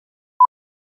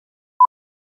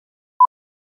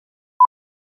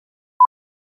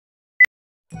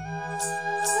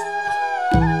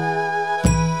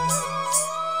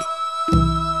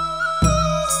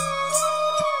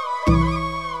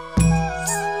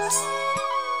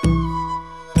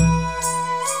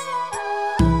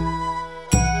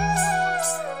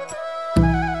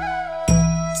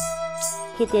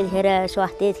त्यतिखेर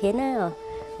स्वास्थ्य थिएन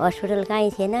हस्पिटल कहीँ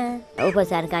थिएन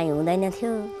उपचार कहीँ हुँदैन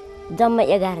थियो जम्मा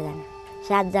 11 जना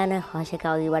 7 जना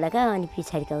खसेका अघिबाट का अनि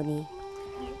पछाडिका उनी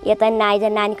यता नाइजा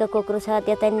नानीको कोक्रो छ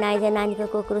त्यता नाइजा नानीको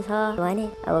कोक्रो छ भने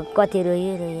अब कति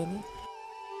रोयो नि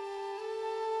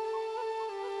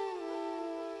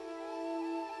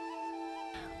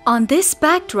On this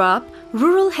backdrop,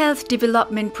 Rural Health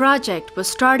Development Project was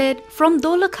started from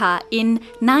Dolakha in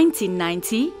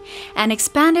 1990 and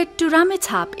expanded to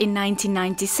Ramechhap in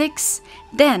 1996,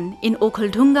 then in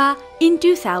Okhaldhunga in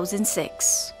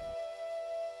 2006.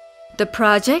 The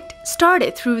project,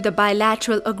 started through the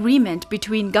bilateral agreement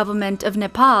between Government of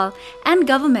Nepal and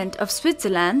Government of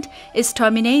Switzerland, is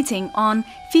terminating on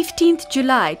 15th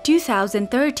July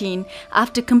 2013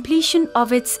 after completion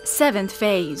of its 7th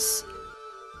phase.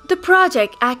 The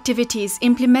project activities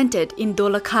implemented in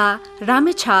Dolakha,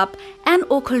 Ramechhap and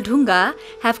Okhaldhunga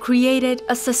have created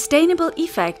a sustainable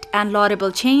effect and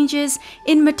laudable changes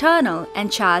in maternal and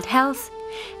child health,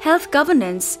 health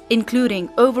governance, including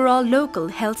overall local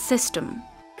health system.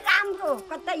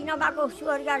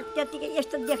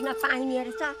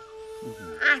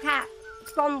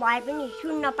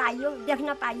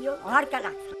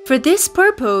 For this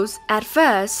purpose, at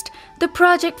first, the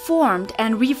project formed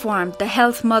and reformed the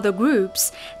health mother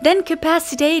groups, then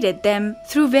capacitated them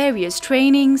through various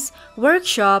trainings,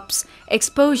 workshops,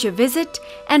 exposure visit,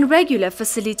 and regular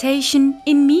facilitation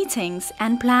in meetings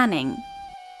and planning.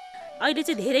 अहिले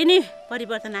चाहिँ धेरै नै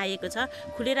परिवर्तन आएको छ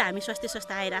खुलेर हामी स्वास्थ्य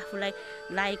संस्था आएर आफूलाई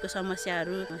लागेको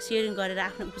समस्याहरू शेयरिङ गरेर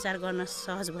आफ्नो उपचार गर्न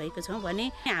सहज भएको छौं भने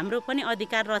हाम्रो पनि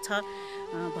अधिकार रहेछ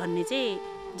भन्ने चाहिँ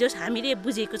जस हामीले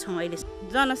बुझेको छौं अहिले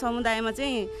जनसमुदायमा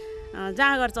चाहिँ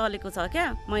जागर चलेको छ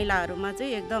क्या महिलाहरुमा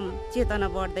चाहिँ एकदम चेतना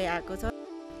बढ्दै आएको छ.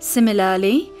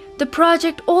 Similarly, the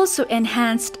project also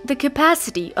enhanced the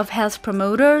capacity of health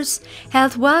promoters,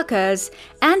 health workers,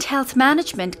 and health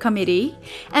management committee,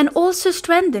 and also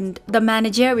strengthened the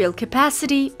managerial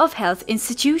capacity of health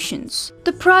institutions.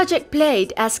 The project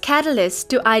played as catalyst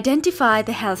to identify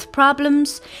the health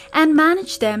problems and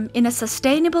manage them in a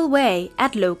sustainable way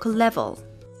at local level.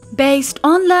 Based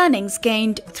on learnings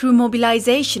gained through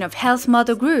mobilization of health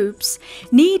mother groups,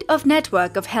 need of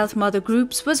network of health mother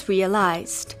groups was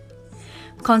realized.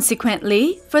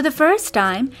 Consequently, for the first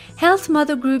time, health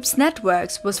mother groups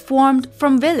networks was formed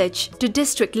from village to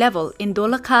district level in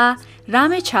Dolakha,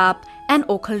 Ramechhap and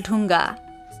Okhaldhunga.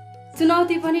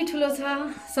 चुनौती पनि ठुलो छ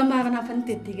सम्भावना पनि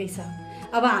त्यतिकै छ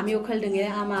अब हामी ओखलढुङ्गे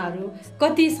आमाहरू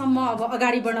कतिसम्म अब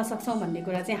अगाडि बढ्न सक्छौं भन्ने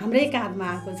कुरा चाहिँ हाम्रै काँधमा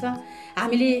आएको छ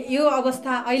हामीले यो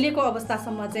अवस्था अहिलेको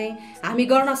अवस्थासम्म चाहिँ हामी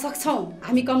गर्न सक्छौं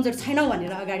हामी कमजोर छैनौं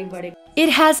भनेर अगाडि बढेको.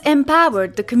 It has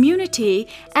empowered the community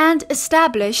and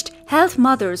established Health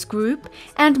Mothers Group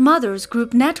and Mothers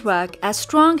Group Network as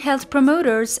strong health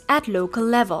promoters at local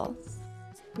level.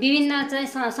 विभिन्न चाहिँ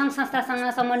संघ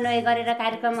संस्थासँग समन्वय गरेर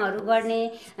कार्यक्रमहरू गर्ने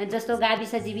जस्तो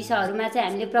गाविस जीविसहरुमा चाहिँ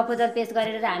हामीले प्रपोजल पेश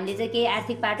गरेर हामीले चाहिँ केही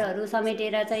आर्थिक पाटोहरू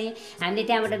समेटेर चाहिँ हामीले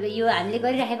त्यहाँबाट यो हामीले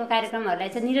गरिरहेको कार्यक्रमहरुलाई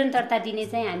चाहिँ निरन्तरता दिने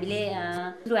चाहिँ हामीले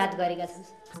सुरुवात गरेका छौं.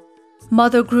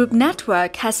 Mother Group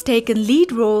Network has taken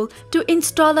lead role to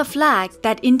install a flag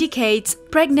that indicates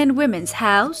pregnant women's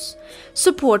house,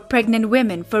 support pregnant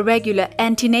women for regular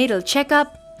antenatal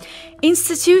checkup,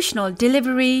 institutional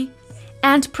delivery,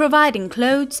 and providing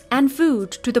clothes and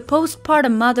food to the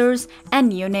postpartum mothers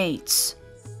and neonates.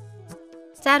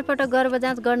 चार पटक गर्भ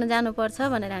जाँच गर्न जानु पर्छ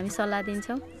भनेर हामी सल्लाह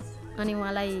दिन्छौं अनि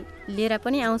उहाँलाई लिएर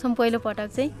पनि आउँछौं पहिलो पटक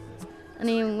चाहिँ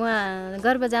अनि उहाँ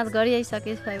गर्भ जाँच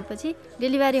गरिसकेपछि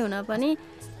डेलिभरी हुन पनि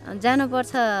जानु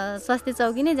पर्छ स्वास्थ्य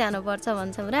चौकी नै जानु पर्छ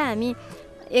भन्छौं र हामी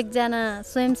एकजना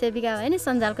स्वयंसेविका भए नि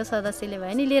सञ्जालको सदस्यले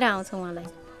भए नि लिएर आउँछौं उहाँलाई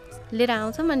लिएर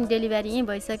आउँछौं अनि डेलिभरी यही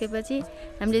भइसकेपछि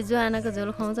हामीले जुवानाको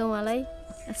झोल खुवाउँछौं उहाँलाई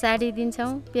साडी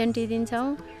दिन्छौं पेन्टी दिन्छौं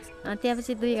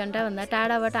त्यसपछि 2 घण्टा भन्दा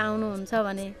टाढाबाट आउनु हुन्छ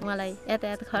भने उहाँलाई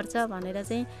यातायात खर्च भनेर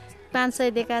चाहिँ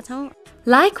 500 दिएका छौं.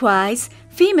 Likewise,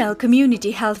 female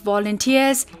community health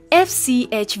volunteers,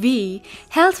 FCHV,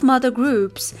 health mother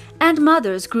groups, and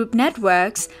mothers group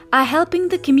networks are helping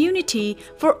the community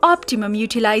for optimum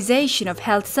utilization of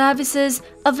health services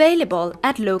available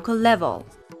at local level.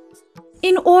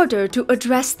 In order to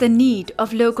address the need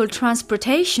of local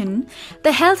transportation,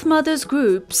 the health mothers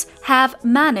groups have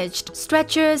managed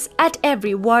stretchers at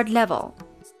every ward level.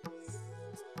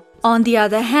 On the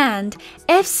other hand,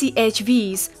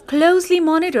 FCHVs closely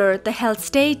monitor the health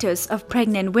status of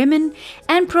pregnant women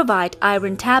and provide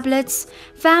iron tablets,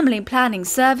 family planning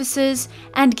services,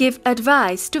 and give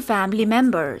advice to family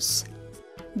members.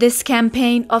 This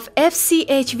campaign of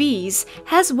FCHVs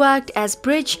has worked as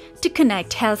bridge to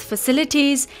connect health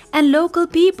facilities and local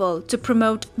people to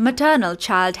promote maternal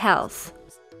child health.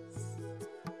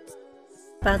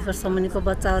 5 वर्ष मुनिको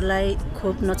बच्चाहरूलाई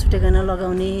खोप नछुटेकन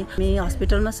लगाउने,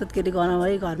 हस्पिटलमा सुत्केरी गराउँ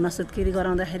है, घरमा सुत्केरी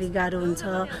गराउँदाखेरि गाह्रो हुन्छ,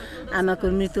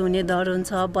 आमाको मृत्यु हुने डर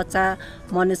हुन्छ, बच्चा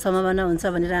मर्ने सम्भावना हुन्छ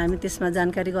भनेर हामी त्यसमा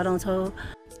जानकारी गराउँछौँ.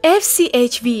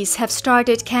 FCHVs have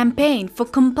started campaign for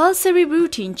compulsory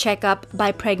routine checkup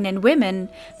by pregnant women,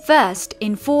 first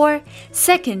in 4,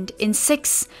 second in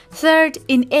 6, third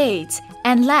in 8,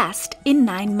 and last in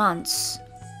 9 months.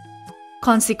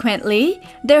 Consequently,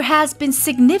 there has been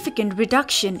significant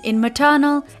reduction in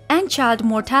maternal and child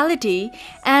mortality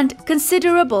and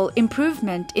considerable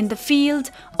improvement in the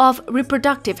field of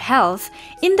reproductive health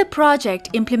in the project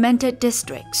implemented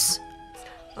districts.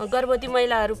 गर्भवती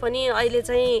महिलाहरू पनि अहिले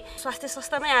चाहिँ स्वास्थ्य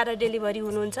संस्थामै आएर delivery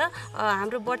हुनुहुन्छ.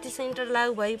 हाम्रो बर्ती centre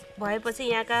लागू भएपछि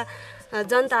यहाँका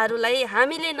जनताहरूलाई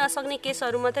हामीले नसक्ने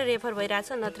केसहरू मात्रै रेफर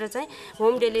भइरहेछ, नत्र चाहिँ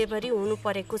होम डेलिभरी हुनु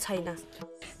परेको छैन.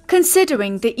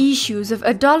 Considering the issues of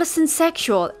adolescent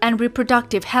sexual and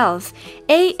reproductive health,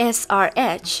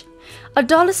 ASRH,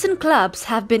 adolescent clubs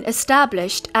have been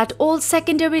established at all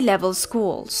secondary level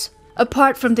schools.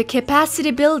 Apart from the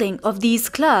capacity building of these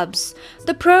clubs,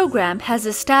 the program has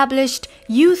established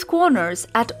youth corners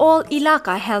at all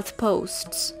Ilaka health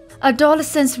posts.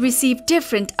 Adolescents receive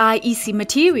different IEC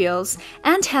materials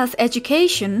and health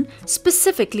education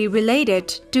specifically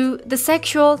related to the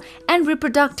sexual and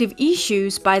reproductive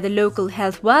issues by the local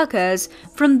health workers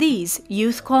from these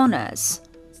youth corners.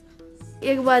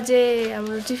 1 बजे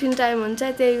हाम्रो tiffin time हुन्छ,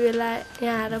 त्यही बेला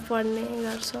यहाँ आएर पढ्ने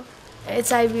गर्छौँ.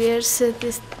 HIV ads,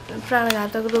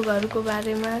 प्राणघातक रोगहरूको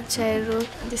बारेमा, क्षयरोग,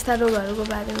 त्यस्ता रोगहरूको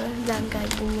बारेमा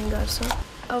जानकारी दिने गर्छौँ.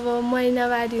 अब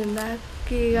महिनावारी हुँदा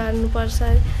के गर्नुपर्छ,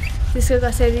 त्यसको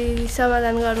कसरी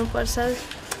समाधान गर्नुपर्छ,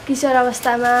 किशोर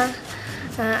अवस्थामा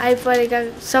आइपरेका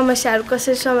समस्याहरू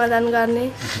कसरी समाधान गर्ने,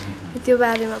 त्यो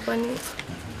बारेमा पनि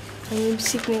हामी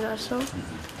सिक्ने गर्छौँ.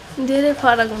 धेरै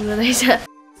फरक हुँदो रहेछ.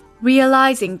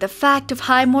 Realizing the fact of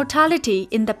high mortality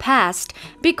in the past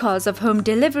because of home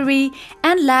delivery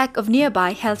and lack of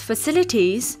nearby health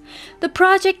facilities, the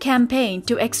project campaigned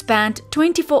to expand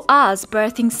 24 hours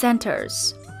birthing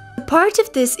centers. Part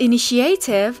of this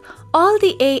initiative, all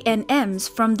the ANMs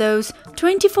from those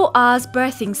 24 hours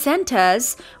birthing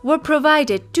centers were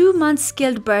provided 2 months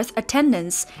skilled birth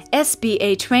attendance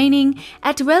SBA training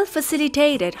at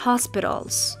well-facilitated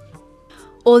hospitals.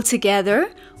 Altogether,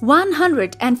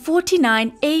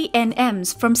 149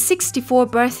 ANMs from 64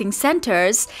 birthing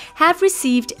centers have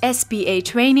received SBA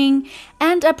training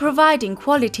and are providing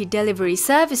quality delivery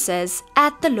services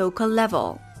at the local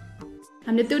level.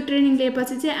 हामीले त्यो training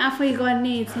लिएपछि चाहिँ आफै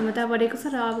गर्ने क्षमता बढेको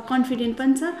छ र अब कन्फिडेन्ट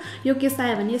पनि छ. यो केस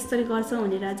आयो भने यसरी गर्छौं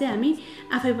भनेर चाहिँ हामी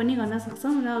आफै पनि गर्न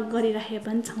सक्छौं र गरिराखेका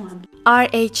पनि छौं. हामी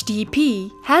RHDP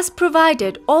has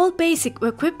provided all basic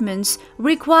equipments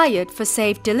required for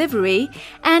safe delivery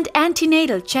and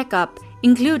antenatal checkup,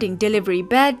 including delivery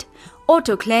bed,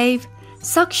 autoclave,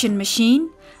 suction machine,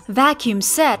 vacuum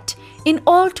set in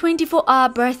all 24-hour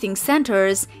birthing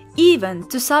centers, even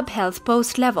to sub-health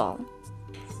post level.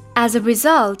 As a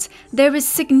result, there is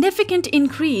significant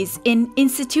increase in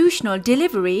institutional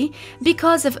delivery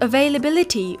because of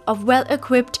availability of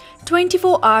well-equipped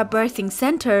 24-hour birthing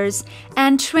centers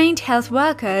and trained health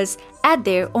workers at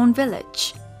their own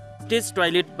village. Attached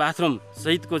toilet bathroom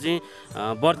सहितको चाहिँ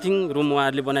birthing room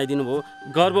उहाँहरूले बनाइदिनु भयो.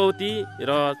 गर्भवती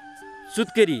र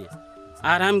सुत्केरी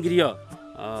आराम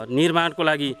गृह निर्माणको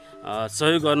लागि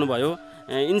सहयोग गर्नुभयो.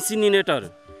 इन्सिनेटर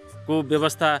को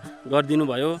व्यवस्था गरिदिनु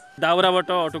भयो. दाउराबाट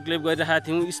अटोक्लेभ गरिरहेका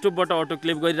थियौं, स्टोभबाट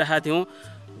अटोक्लेभ गरिरहेका थियौं.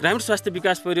 ग्रामीण स्वास्थ्य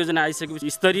विकास परियोजना आइसकेपछि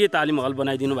स्तरीय तालिम हल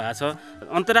बनाइदिनु भएको छ.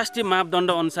 अन्तर्राष्ट्रिय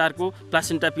मापदण्ड अनुसारको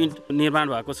प्लासेन्टा पिन्ट निर्माण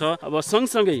भएको छ. अब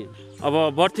सँगसँगै अब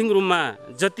बर्थिङ रुममा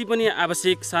जति पनि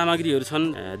आवश्यक सामग्रीहरू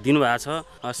छन् दिनुभएको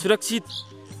छ. सुरक्षित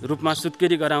रूपमा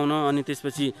सुत्केरी गराउन अनि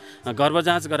त्यसपछि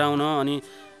गर्भजाँच गराउन अनि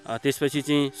त्यसपछि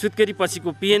चाहिँ सुत्केरी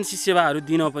पछिको PNC सेवाहरू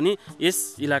दिन पनि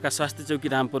यस इलाका स्वास्थ्य चौकी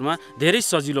रामपुरमा धेरै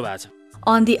सजिलो भएको छ.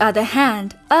 On the other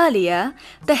hand, earlier,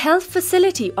 the Health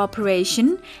Facility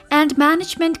Operation and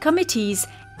Management Committees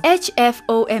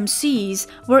HFOMCs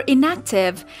were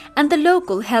inactive and the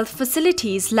local health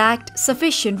facilities lacked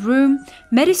sufficient room,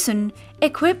 medicine,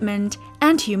 equipment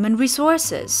and human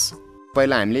resources.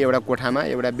 पहिला हामीले एउटा कोठामा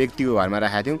एउटा व्यक्तिको घरमा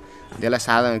राखेका थियौँ त्यसलाई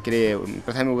साधारण के अरे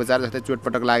प्राथमिक उपचार जस्तै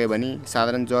चोटपटक लाग्यो भने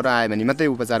साधारण ज्वरो आयो भने मात्रै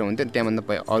उपचार हुन्थ्यो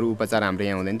त्यहाँभन्दा अरू उपचार हाम्रो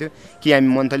यहाँ हुँदैन थियो कि हामी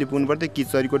मन्थली पुग्नु पर्थ्यो कि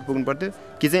चरीकोट पुग्नु पर्थ्यो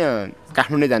कि चाहिँ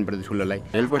काठमाडौँ जानु पर्थ्यो ठुलोलाई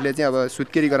हेल्परले चाहिँ अब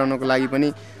सुत्केरी गराउनको लागि पनि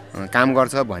काम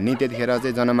गर्छ भन्ने त्यतिखेर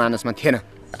चाहिँ जनमानसमा थिएन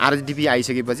RHDP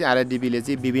आइसकेपछि RHDPले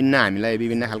चाहिँ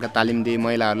विभिन्न खालका तालिम दिए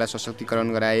महिलाहरूलाई सशक्तिकरण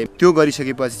गराए त्यो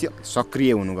गरिसकेपछि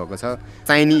सक्रिय हुनुभएको छ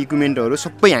चाहिने इक्विपमेन्टहरू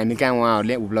सबै हामी कहाँ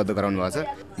उहाँहरूले उपलब्ध गराउनु भएको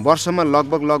छ वर्षमा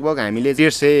लगभग हामीले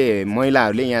 150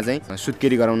 महिलाहरूले यहाँ चाहिँ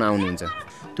सुत्केरी गराउन आउनुहुन्छ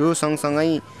त्यो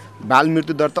सँगसँगै बाल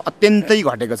मृत्यु दर त अत्यन्तै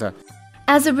घटेको छ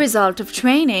As a result of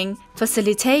training,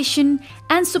 facilitation,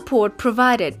 and support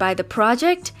provided by the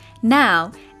project,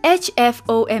 now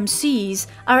HFOMCs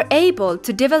are able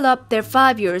to develop their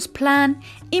 5 years plan,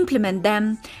 implement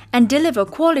them, and deliver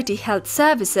quality health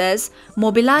services,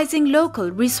 mobilizing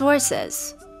local resources.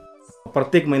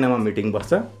 प्रत्येक महिनामा meeting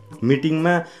बस्छ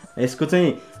मिटिङमा यसको चाहिँ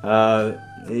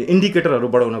इन्डिकेटरहरू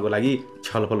बढाउनको लागि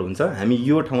छलफल हुन्छ हामी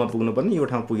यो ठाउँमा पुग्नुपर्ने यो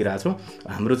ठाउँमा पुगिरहेछौँ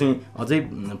हाम्रो चाहिँ अझै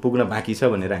पुग्न बाँकी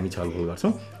छ भनेर हामी छलफल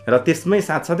गर्छौँ र त्यसमै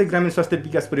साथसाथै ग्रामीण स्वास्थ्य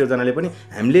विकास परियोजनाले पनि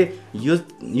हामीले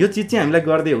यो चिज चाहिँ हामीलाई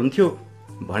गर्दै हुन्थ्यो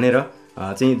भनेर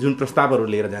चाहिँ जुन प्रस्तावहरू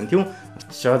लिएर जान्थ्यौँ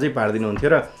सहजै पारिदिनुहुन्थ्यो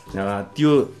र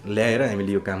त्यो ल्याएर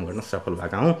हामीले यो काम गर्न सफल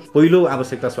भएका हौँ पहिलो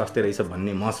आवश्यकता स्वास्थ्य रहेछ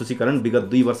भन्ने महसुसीकरण विगत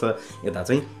 2 वर्ष यता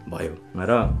चाहिँ भयो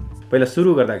र पहिला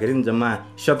सुरु गर्दाखेरि जम्मा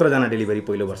 17 जना डेलिभरी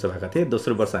पहिलो वर्ष भएका थिए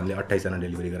दोस्रो वर्ष हामीले 28 जना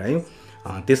डेलिभरी गरायौँ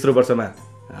तेस्रो वर्षमा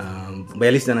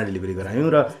 42 जना डेलिभरी गरायौँ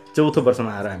र चौथो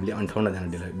वर्षमा आएर हामीले 58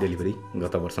 जना डेलिभरी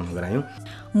गत वर्षमा गरायौँ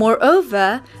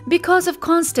Moreover, because of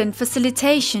constant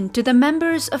facilitation to the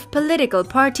members of political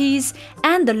parties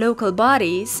and the local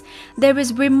bodies, there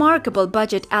is remarkable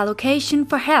budget allocation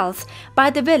for health by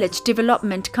the village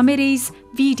development committees,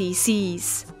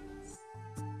 VDCs.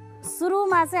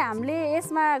 सुरुमा चाहिँ हामीले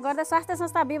यसमा गर्दा स्वास्थ्य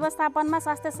संस्था व्यवस्थापनमा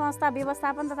स्वास्थ्य संस्था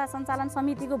व्यवस्थापन तथा सञ्चालन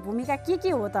समितिको भूमिका के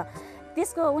हो त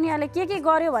त्यसको उनीहरूले के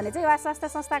गर्यो भने चाहिँ स्वास्थ्य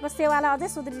संस्थाको सेवालाई अझै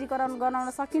सुदृढीकरण गराउन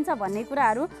सकिन्छ भन्ने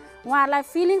कुराहरू उहाँहरूलाई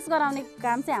फिलिङ्स गराउने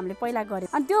काम चाहिँ हामीले पहिला गर्यौँ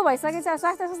अनि त्यो भइसकेपछि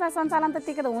स्वास्थ्य संस्था सञ्चालन त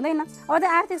त्यति त हुँदैन अब त्यो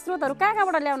आर्थिक स्रोतहरू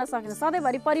कहाँबाट ल्याउन सकिन्छ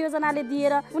सधैँभरि परियोजनाले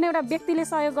दिएर कुनै एउटा व्यक्तिले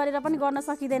सहयोग गरेर पनि गर्न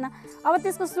सकिँदैन अब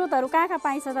त्यसको स्रोतहरू कहाँ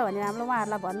पाइन्छ त भनेर हामीले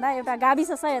उहाँहरूलाई भन्दा एउटा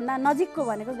गाविस सबैभन्दा नजिकको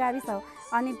भनेको गाविस हो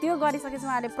अनि त्यो गरिसकेपछि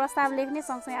उहाँले प्रस्ताव लेख्ने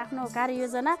सँगसँगै आफ्नो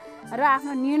कार्ययोजना र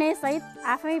आफ्नो निर्णयसहित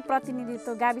आफै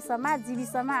प्रतिनिधित्व गाविसमा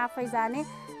जीविसमा आफै जाने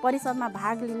परिषदमा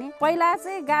भाग लिने पहिला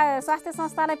चाहिँ स्वास्थ्य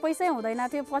संस्थालाई पैसै हुँदैन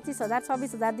थियो 25,000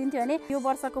 26,000 दिन्थ्यो भने यो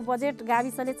वर्षको बजेट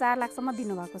गाविसले 4 लाखसम्म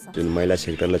दिनुभएको छ जुन महिला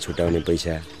सेक्टरलाई छुट्याउने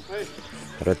पैसा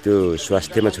र त्यो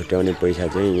स्वास्थ्यमा छुट्याउने पैसा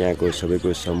चाहिँ यहाँको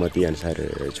सबैको सहमति अनुसार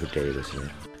छुट्याएको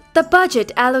छ The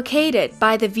budget allocated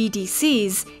by the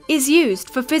VDCs is used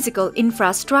for physical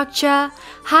infrastructure,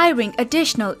 hiring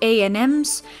additional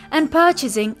A&Ms, and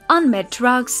purchasing unmet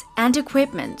drugs and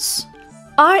equipments.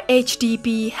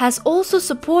 RHDP has also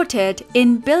supported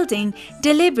in building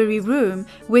delivery room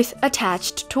with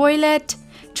attached toilet,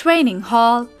 training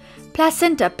hall,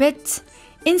 placenta pits,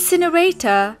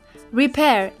 incinerator,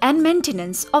 repair and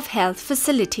maintenance of health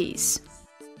facilities.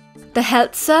 The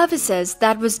health services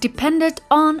that was dependent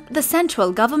on the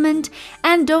central government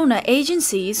and donor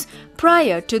agencies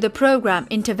prior to the program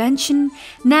intervention,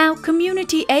 now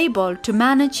community able to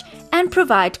manage and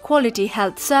provide quality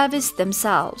health service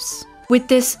themselves. With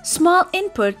this small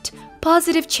input,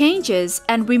 positive changes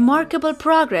and remarkable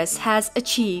progress has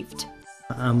achieved.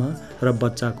 आमा र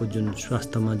बच्चाको जुन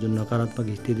स्वास्थ्यमा जुन नकारात्मक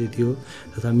स्थिति थियो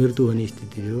तथा मृत्यु हुने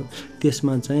स्थिति थियो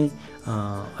त्यसमा चाहिँ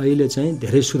अहिले चाहिँ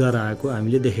धेरै सुधार आएको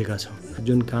हामीले देखेका छौं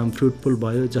जुन काम फ्रुटफुल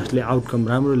भयो जसले आउटकम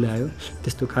राम्रो ल्यायो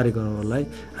त्यस्तो कार्यक्रमहरूलाई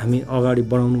हामी अगाडि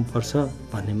बढाउनु पर्छ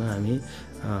भन्नेमा हामी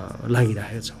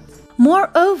लागिरहेका छौं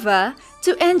Moreover,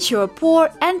 to ensure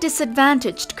poor and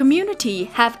disadvantaged community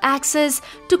have access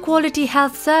to quality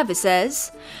health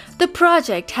services, the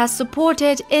project has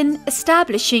supported in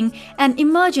establishing an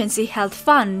emergency health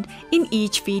fund in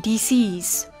each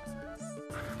VDCs.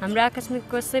 हाम्रो आकस्मिक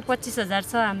कोष चाहिँ 25,000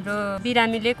 छ हाम्रो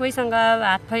बिरामीले कोहीसँग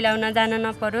हात फैलाउन जान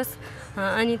नपरोस्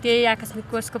अनि त्यही आकस्मिक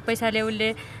कोषको पैसाले उले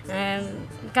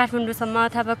काठमाडौँसम्म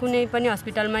अथवा कुनै पनि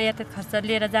हस्पिटलमा यातायात खर्च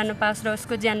लिएर जान पाओस् र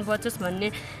उसको ज्यान बचोस् भन्ने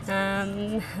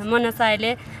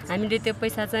मनसायले हामीले त्यो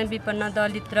पैसा चाहिँ विपन्न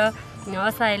दलित र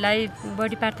असहायलाई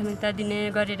बढी प्राथमिकता दिने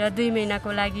गरेर 2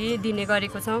 महिनाको लागि दिने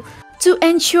गरेको छौं To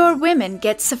ensure women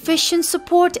get sufficient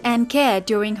support and care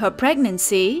during her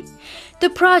pregnancy, the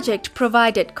project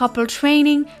provided couple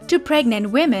training to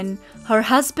pregnant women, her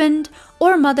husband,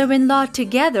 or mother-in-law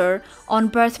together on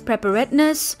birth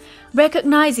preparedness,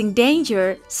 recognizing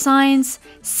danger, signs,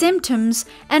 symptoms,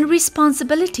 and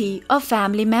responsibility of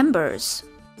family members.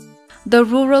 The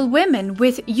rural women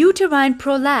with uterine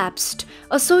prolapse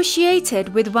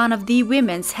associated with one of the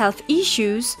women's health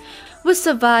issues was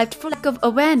survived for lack of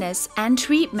awareness and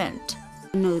treatment.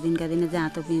 9 दिनका दिन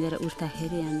जाँतो पिँधेर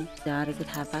उठ्दाखेरि हामी झरेको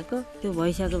थाहा पाएको त्यो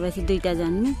भइसकेपछि 2टा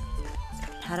जन्मे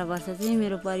 18 वर्ष चाहिँ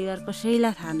मेरो परिवार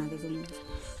कसैलाई थाहा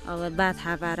नदिएको अब बा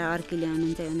थाहा पाएर अर्की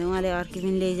ल्याउनुहुन्छ भन्दा उहाँले अर्की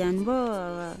पनि ल्याइजानुभयो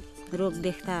अब रोग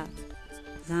देख्दा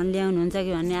झन् ल्याउनुहुन्छ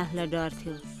कि भन्ने आफूलाई डर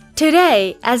थियो.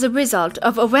 Today, as a result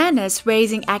of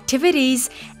awareness-raising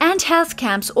activities and health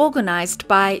camps organized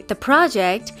by the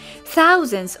project,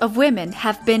 thousands of women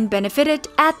have been benefited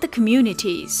at the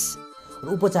communities.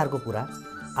 उपचारको कुरा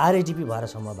RHDP भएर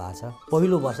सम्भव भएको छ.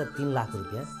 पहिलो वर्ष 3 लाख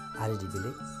रुपैयाँ RHDP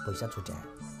ले पैसा छुट्यायो.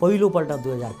 पहिलो पल्ट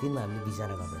 2003 मा हामीले 20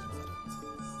 जनाको अपरेसन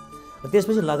गर्यौं.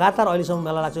 त्यसपछि लगातार अहिलेसम्म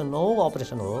मलाई लाग्छ 9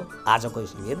 अपरेसन हो आजको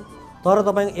शिविर. तर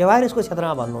तपाईको एवारनेसको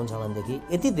क्षेत्रमा भन्नुहुन्छ भनेदेखि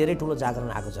यति धेरै ठुलो जागरण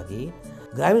आएको छ कि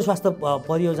ग्रामीण स्वास्थ्य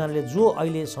परियोजनाले जो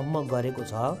अहिलेसम्म गरेको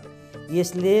छ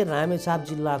यसले रामेछाप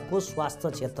जिल्लाको स्वास्थ्य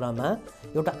क्षेत्रमा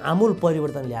एउटा आमूल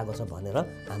परिवर्तन ल्याएको छ भनेर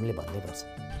हामीले भन्नुपर्छ.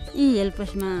 यी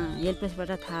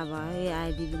हेल्पसबाट थाहा भयो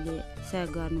आइडिबीले सहयोग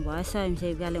गर्नुभयो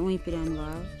स्वयंसेविकाले उही पुर्याउनु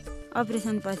भयो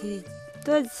अपरेसन पछि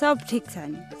त्यो सब ठिक छ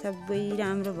नि सबै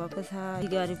राम्रो भएको छ.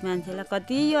 गरिब मान्छेलाई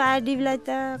कति यो आइडिबीलाई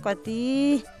त कति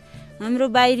हाम्रो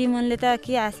बाहिरी मनले त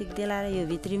के आशिक दिलाएर यो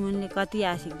भित्री मनले कति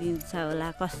आशिक दिन्छ होला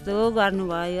कस्तो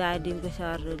गर्नुभयो यो आइडिबीको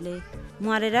सरहरूले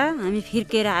मरेर हामी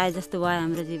फिर्केर आए जस्तो भयो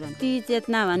हाम्रो जीवन. ती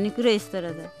चेतना भन्ने कुरो यस्तो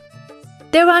रहेछ.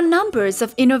 There are numbers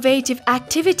of innovative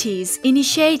activities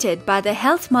initiated by the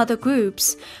Health Mother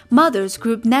Groups, Mothers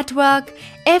Group Network,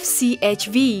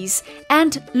 FCHVs,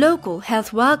 and local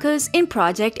health workers in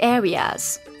project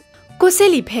areas.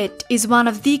 Koseli Pit is one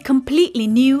of the completely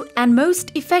new and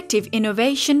most effective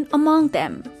innovation among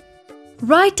them.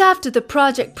 Right after the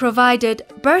project provided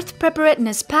birth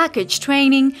preparedness package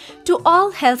training to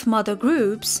all health mother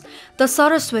groups, the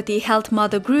Saraswati Health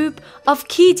Mother Group of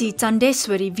Khiji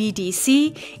Chandeswari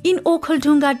VDC in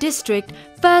Okhaldhunga district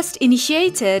first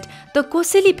initiated the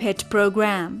Koseli Pit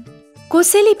program.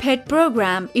 Koseli Pit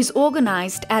program is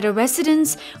organized at a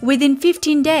residence within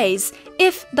 15 days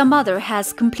if the mother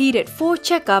has completed 4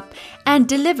 checkup and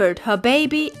delivered her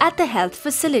baby at the health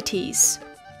facilities.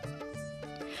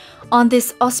 On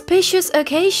this auspicious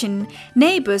occasion,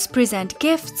 neighbors present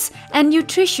gifts and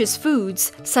nutritious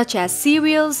foods such as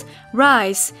cereals,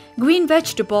 rice, green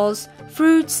vegetables,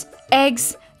 fruits,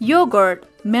 eggs, yogurt,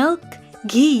 milk,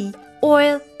 ghee,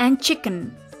 oil, and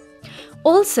chicken.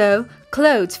 Also,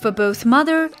 clothes for both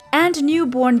mother and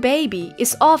newborn baby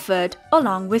is offered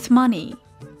along with money.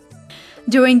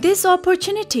 During this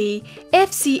opportunity,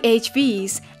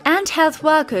 FCHVs and health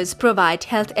workers provide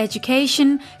health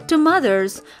education to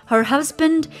mothers, her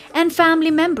husband, and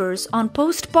family members on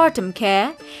postpartum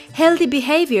care, healthy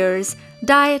behaviors,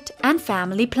 diet, and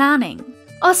family planning.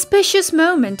 Auspicious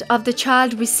moment of the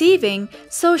child receiving,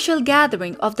 social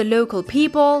gathering of the local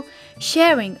people,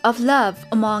 sharing of love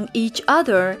among each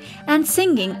other, and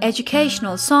singing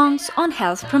educational songs on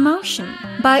health promotion.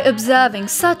 By observing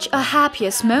such a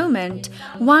happiest moment,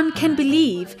 one can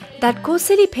believe that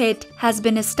Koseli Pit has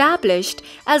been established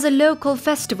as a local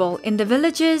festival in the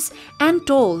villages and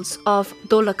tolls of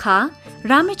Dolakha,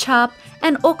 Ramechhap,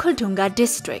 and Okhaldhunga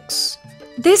districts.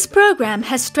 This program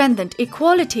has strengthened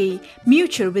equality,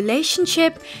 mutual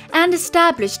relationship, and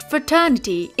established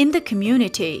fraternity in the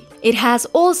community. It has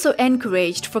also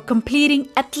encouraged for completing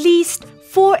at least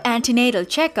 4 antenatal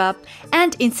checkup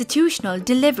and institutional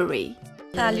delivery.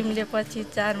 तालिम लिएपछि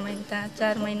 4 महिना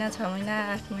 6 महिना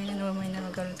 8 महिना 9 महिनामा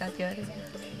गर्नु जान्थ्यो अरे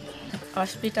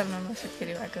हस्पिटलमा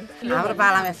बसेखेरि भएको हाम्रो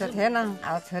पालामा यस्तो थिएन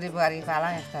अब छोरी बुहारी पाला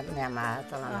यस्तो न्यामा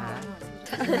चलामा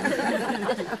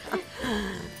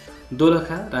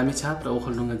दोलखा रामेछाप र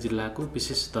ओखलढुङ्गा जिल्लाको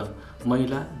विशेषतः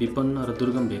महिला विपन्न र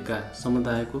दुर्गम भेगका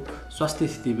समुदायको स्वास्थ्य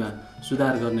स्थितिमा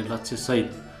सुधार गर्ने लक्ष्यसहित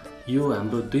यो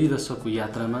हाम्रो 2 दशकको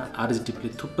यात्रामा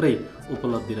आरएचडीपीले थुप्रै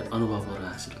उपलब्धि र अनुभवहरू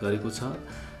हासिल गरेको छ।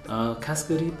 खास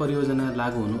गरी परियोजना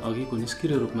लागू हुनु अघिको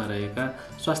निष्क्रिय रूपमा रहेका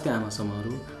स्वास्थ्य आमा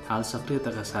समूहहरू हाल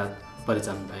सक्रियताका साथ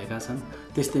परिचालन भएका छन्।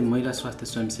 त्यस्तै महिला स्वास्थ्य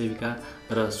स्वयंसेविका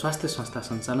र स्वास्थ्य संस्था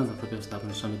सञ्चालन तथा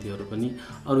व्यवस्थापन समितिहरू पनि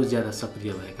अरु ज्यादा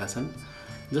सक्रिय भएका छन्,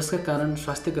 जसका कारण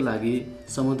स्वास्थ्यका लागि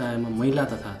समुदायमा महिला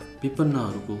तथा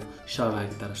विपन्नहरूको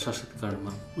सहभागिता र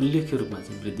सशक्तिकरणमा उल्लेख्य रूपमा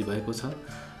चाहिँ वृद्धि भएको छ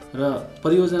र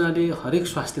परियोजनाले हरेक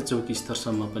स्वास्थ्य चौकी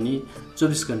स्तरसम्म पनि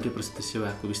 24 घण्टे प्रस्तुत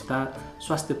सेवाको विस्तार,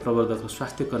 स्वास्थ्य प्रवर्धक र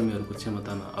स्वास्थ्य कर्मीहरूको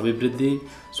क्षमतामा अभिवृद्धि,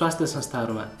 स्वास्थ्य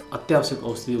संस्थाहरूमा अत्यावश्यक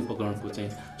औषधि उपकरणको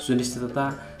चाहिँ सुनिश्चितता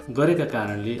गरेका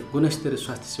कारणले गुणस्तरीय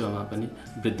स्वास्थ्य सेवामा पनि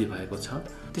वृद्धि भएको छ।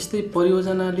 त्यस्तै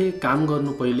परियोजनाले काम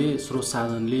गर्नु पहिले स्रोत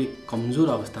साधनले कमजोर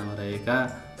अवस्थामा रहेका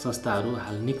संस्थाहरू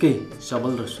हाल निकै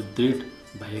सबल र सुदृढ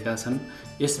भएका छन्।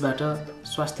 यसबाट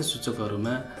स्वास्थ्य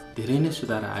सूचकहरूमा धेरै नै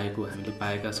सुधार आएको हामीले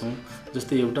पाएका छौँ।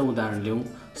 जस्तै एउटा उदाहरण लिउँ,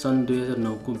 सन्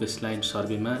 2009 को बेसलाइन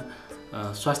सर्वेमा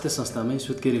स्वास्थ्य संस्थामै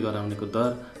सुत्केरी गराउनेको दर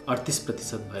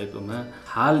 38% भएकोमा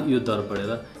हाल यो दर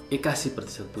बढेर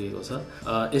 81% पुगेको छ।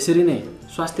 यसरी नै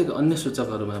स्वास्थ्यको अन्य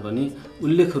सूचकहरूमा पनि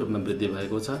उल्लेख्य रूपमा वृद्धि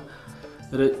भएको छ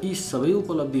र यी सबै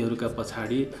उपलब्धिहरूका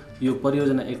पछाडि यो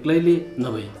परियोजना एक्लैले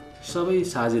नभई सबै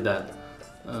साझेदार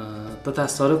तथा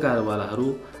सरकारवालाहरू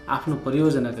आफ्नो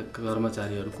परियोजनाका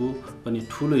कर्मचारीहरूको पनि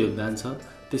ठुलो योगदान छ।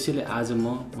 त्यसैले आज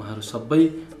म उहाँहरू सबै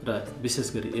र विशेष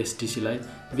गरी एसटिसीलाई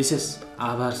विशेष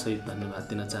आभारसहित धन्यवाद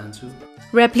दिन चाहन्छु।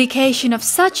 Replication of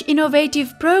such innovative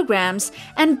programs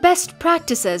and best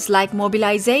practices like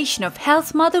mobilization of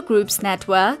health mother groups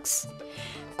networks,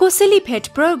 Kosili Pet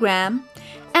program,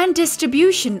 and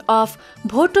distribution of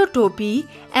bhoto topi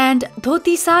and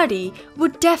dhoti sari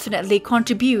would definitely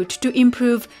contribute to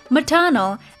improve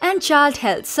maternal and child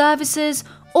health services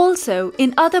also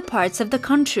in other parts of the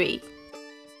country.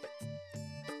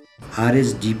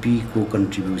 RHDP को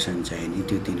contribution चाहिँ नि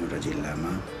त्यो तीनवटा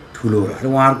जिल्लामा ठुलो र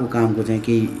उहाँहरूको कामको चाहिँ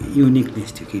केही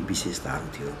युनिकनेस थियो, केही विशेषताहरू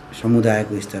थियो।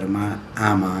 समुदायको स्तरमा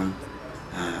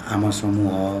आमा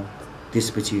समूह,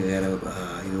 त्यसपछि गएर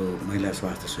यो महिला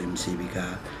स्वास्थ्य स्वयंसेविका,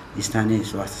 स्थानीय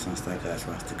स्वास्थ्य संस्थाका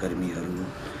स्वास्थ्य कर्मीहरू,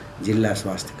 जिल्ला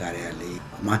स्वास्थ्य कार्यालय,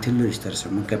 माथिल्लो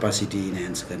स्तरसम्म क्यापासिटी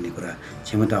इन्हान्स गर्ने कुरा,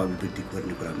 क्षमता अभिवृद्धि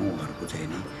गर्ने कुरामा उहाँहरूको चाहिँ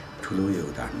नि ठुलो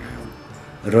योगदान रह्यो।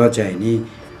 र चाहिँ नि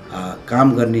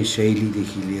काम गर्ने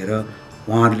शैलीदेखि लिएर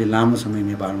उहाँहरूले लामो समय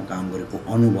नेपालमा काम गरेको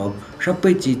अनुभव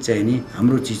सबै चिज चाहिँ नि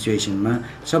हाम्रो सिचुएसनमा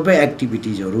सबै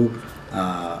एक्टिभिटिजहरू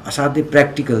असाध्यै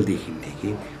प्र्याक्टिकल देखिन्थे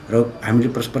कि र हामीले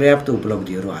पर्याप्त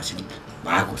उपलब्धिहरू हासिल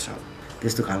भएको छ।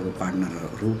 त्यस्तो खालको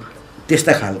पार्टनरहरू,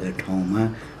 त्यस्ता खालको ठाउँमा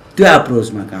त्यो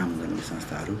एप्रोचमा काम गर्ने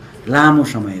संस्थाहरू लामो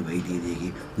समय भइदिएदेखि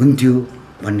हुन्थ्यो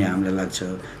भन्ने हामीलाई लाग्छ।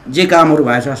 जे कामहरू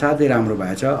भएछ असाध्यै राम्रो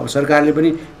भएछ। अब सरकारले पनि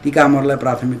ती कामहरूलाई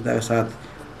प्राथमिकताका साथ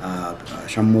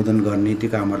सम्बोधन गर्ने, त्यो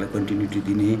कामहरूलाई कन्टिन्युटी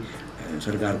दिने,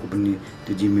 सरकारको पनि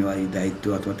त्यो जिम्मेवारी दायित्व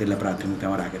अथवा त्यसलाई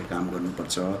प्राथमिकतामा राखेर काम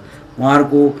गर्नुपर्छ।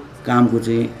 उहाँहरूको कामको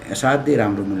चाहिँ असाध्यै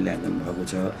राम्रो मूल्याङ्कन भएको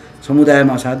छ।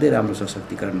 समुदायमा असाध्यै राम्रो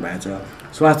सशक्तिकरण भएको छ।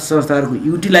 स्वास्थ्य संस्थाहरूको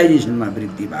युटिलाइजेसनमा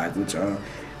वृद्धि भएको छ।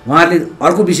 उहाँहरूले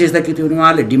अर्को विशेषता के थियो भने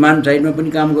उहाँहरूले डिमान्ड साइडमा पनि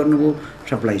काम गर्नुभयो,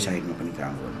 सप्लाई साइडमा पनि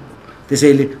काम गर्नुभयो।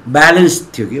 त्यसैले ब्यालेन्स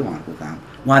थियो कि उहाँहरूको काम।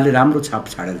 उहाँले राम्रो छाप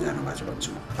छाडेर जानुभएको छ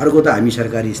भन्छु। अर्को त हामी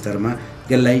सरकारी स्तरमा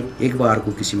त्यसलाई एक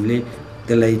अर्को किसिमले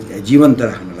त्यसलाई जीवन्त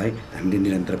राख्नलाई हामीले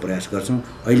निरन्तर प्रयास गर्छौँ।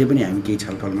 अहिले पनि हामी केही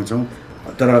छलफलमा छौँ,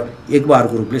 तर एक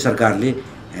अर्को रूपले सरकारले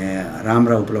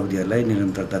राम्रा उपलब्धिहरूलाई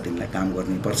निरन्तरता दिनलाई काम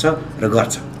गर्नुपर्छ र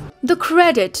गर्छ। The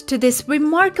credit to this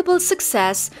remarkable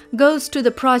success goes to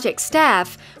the project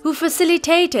staff who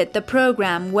facilitated the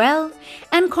program well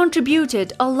and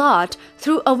contributed a lot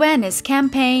through awareness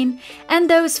campaign, and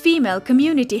those female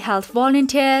community health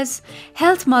volunteers,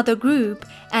 health mother group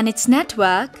and its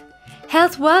network,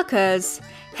 health workers,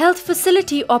 health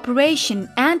facility operation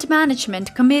and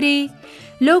management committee,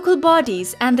 local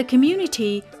bodies and the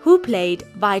community who played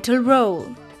vital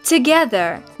role.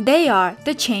 Together, they are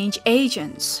the change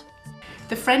agents.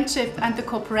 The friendship and the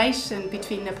cooperation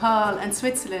between Nepal and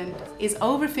Switzerland is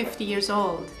over 50 years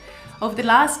old. Over the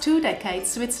last 2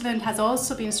 decades, Switzerland has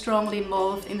also been strongly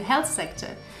involved in the health sector,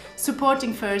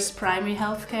 supporting first primary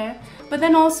health care, but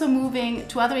then also moving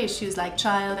to other issues like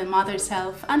child and mother's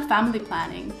health and family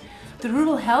planning. The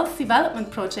Rural Health Development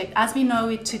Project, as we know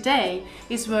it today,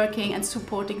 is working and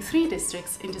supporting 3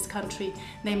 districts in this country,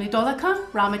 namely Dolakha,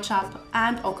 Ramechhap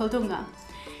and Okaldunga.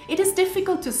 It is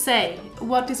difficult to say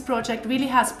what this project really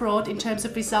has brought in terms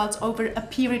of results over a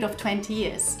period of 20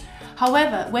 years.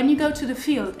 However, when you go to the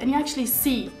field and you actually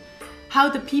see how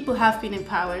the people have been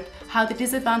empowered, how the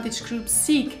disadvantaged groups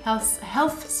seek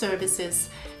health services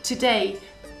today,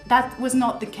 that was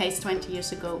not the case 20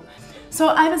 years ago. So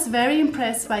I was very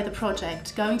impressed by the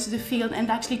project, going to the field and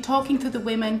actually talking to the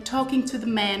women, talking to the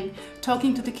men,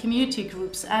 talking to the community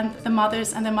groups and the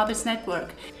mothers and the mothers network.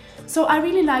 So I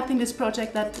really liked in this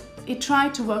project that it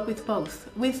tried to work with both,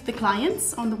 with the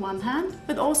clients on the one hand,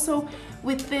 but also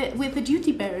with the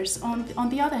duty bearers on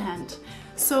the other hand.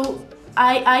 So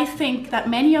I think that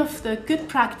many of the good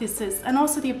practices and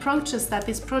also the approaches that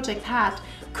this project had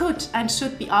could and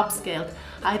should be upscaled,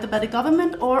 either by the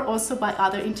government or also by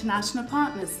other international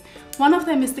partners. One of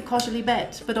them is the Kosili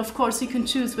Bet, but of course you can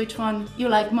choose which one you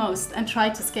like most and try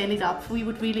to scale it up. We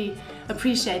would really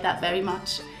appreciate that very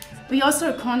much. We also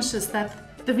are conscious that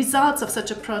the results of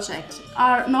such a project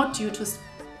are not due to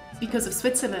because of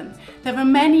Switzerland. There were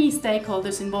many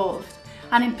stakeholders involved,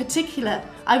 and in particular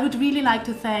I would really like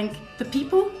to thank the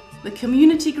people, the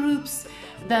community groups,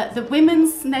 the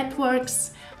women's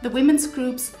networks, the women's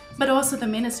groups, but also the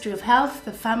Ministry of Health,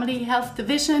 the Family Health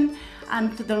Division,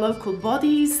 and the local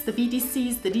bodies, the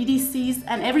VDCs, the DDCs,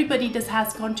 and everybody that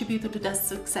has contributed to this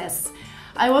success.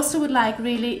 I also would like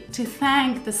really to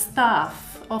thank the staff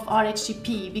of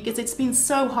RHDP, because it's been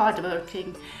so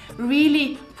hardworking,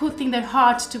 really putting their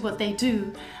heart to what they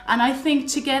do. And I think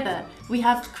together we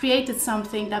have created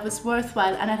something that was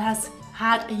worthwhile, and it has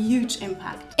had a huge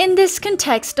impact. In this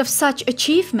context of such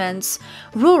achievements,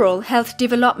 Rural Health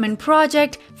Development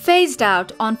Project phased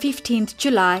out on 15th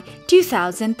July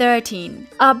 2013.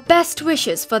 Our best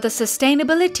wishes for the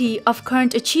sustainability of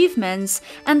current achievements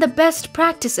and the best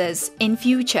practices in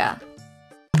future.